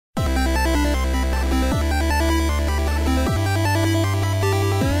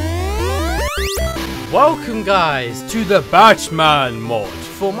Welcome guys to the Batman mod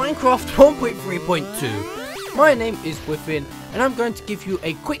for Minecraft 1.3.2. My name is Whiffen and I'm going to give you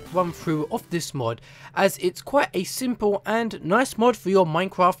a quick run through of this mod as it's quite a simple and nice mod for your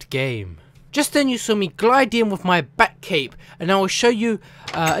Minecraft game. Just then you saw me glide in with my bat cape and I will show you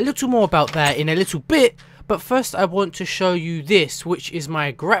a little more about that in a little bit. But first I want to show you this, which is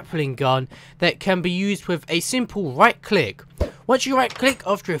my grappling gun that can be used with a simple right click. Once you right click,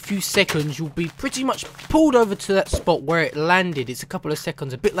 after a few seconds you'll be pretty much pulled over to that spot where it landed. It's a couple of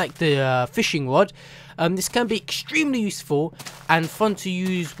seconds, a bit like the fishing rod. This can be extremely useful and fun to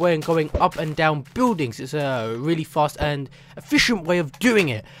use when going up and down buildings. It's a really fast and efficient way of doing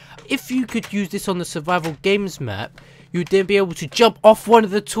it. If you could use this on the survival games map, you'd then be able to jump off one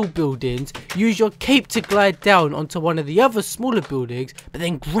of the tall buildings, use your cape to glide down onto one of the other smaller buildings, but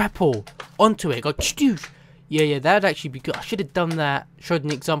then grapple onto it. Go stoosh. Yeah, that'd actually be good. I should have done that, showed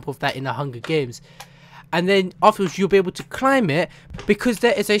an example of that in the Hunger Games. And then afterwards you'll be able to climb it, because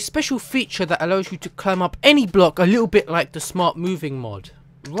there is a special feature that allows you to climb up any block, a little bit like the smart moving mod.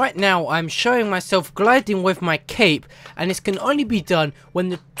 Right now I'm showing myself gliding with my cape, and this can only be done when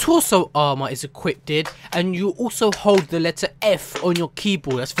the torso armor is equipped and you also hold the letter F on your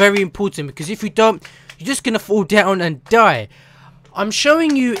keyboard. That's very important, because if you don't, you're just gonna fall down and die. I'm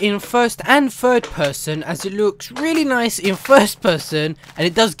showing you in first and third person as it looks really nice in first person and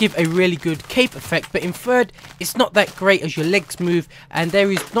it does give a really good cape effect, but in third it's not that great as your legs move and there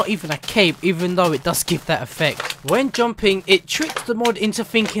is not even a cape, even though it does give that effect. When jumping, it tricks the mod into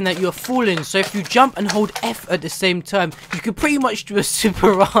thinking that you're falling, so if you jump and hold F at the same time you can pretty much do a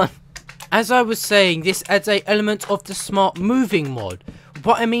super run. As I was saying, this adds an element of the smart moving mod.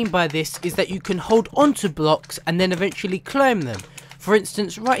 What I mean by this is that you can hold onto blocks and then eventually climb them. For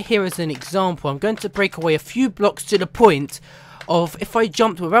instance, right here as an example, I'm going to break away a few blocks to the point of if I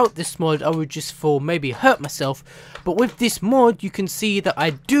jumped without this mod I would just fall, maybe hurt myself. But with this mod you can see that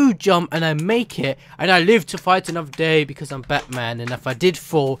I do jump and I make it and I live to fight another day because I'm Batman, and if I did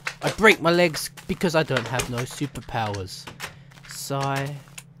fall I break my legs because I don't have no superpowers. Sigh.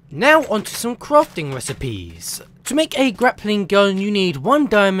 Now onto some crafting recipes. To make a grappling gun you need 1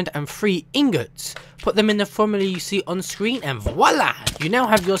 diamond and 3 ingots. Put them in the formula you see on screen and voila! You now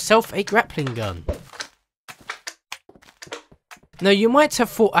have yourself a grappling gun. Now you might have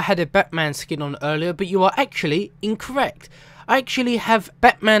thought I had a Batman skin on earlier, but you are actually incorrect. I actually have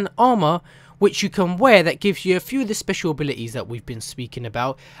Batman armor which you can wear that gives you a few of the special abilities that we've been speaking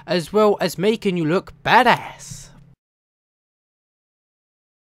about, as well as making you look badass.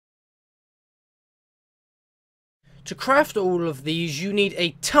 To craft all of these you need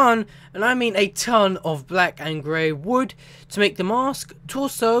a ton, and I mean a ton, of black and grey wood to make the mask,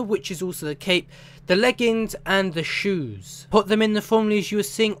 torso, which is also the cape, the leggings and the shoes. Put them in the formulas you are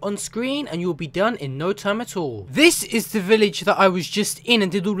seeing on screen and you'll be done in no time at all. This is the village that I was just in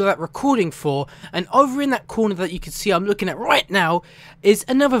and did all of that recording for, and over in that corner that you can see I'm looking at right now is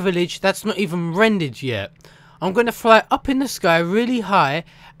another village that's not even rendered yet. I'm going to fly up in the sky really high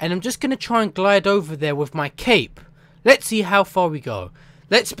and I'm just going to try and glide over there with my cape. Let's see how far we go.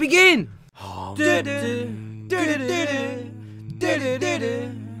 Let's begin! Get in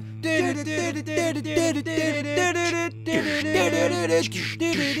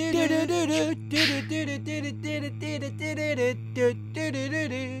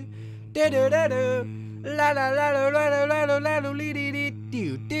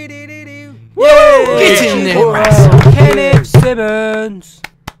there, Kenneth Simmons!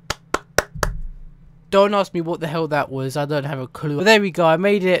 Don't ask me what the hell that was, I don't have a clue. But there we go, I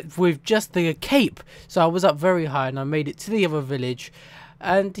made it with just the cape. So I was up very high and I made it to the other village.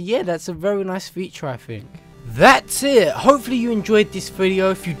 And yeah, that's a very nice feature, I think. That's it. Hopefully you enjoyed this video.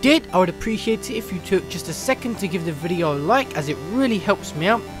 If you did, I would appreciate it if you took just a second to give the video a like, as it really helps me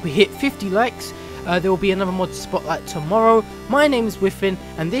out. We hit 50 likes. There will be another mod spotlight tomorrow. My name is Whiffen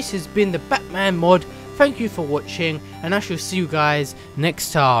and this has been the Batman mod. Thank you for watching and I shall see you guys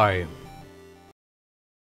next time.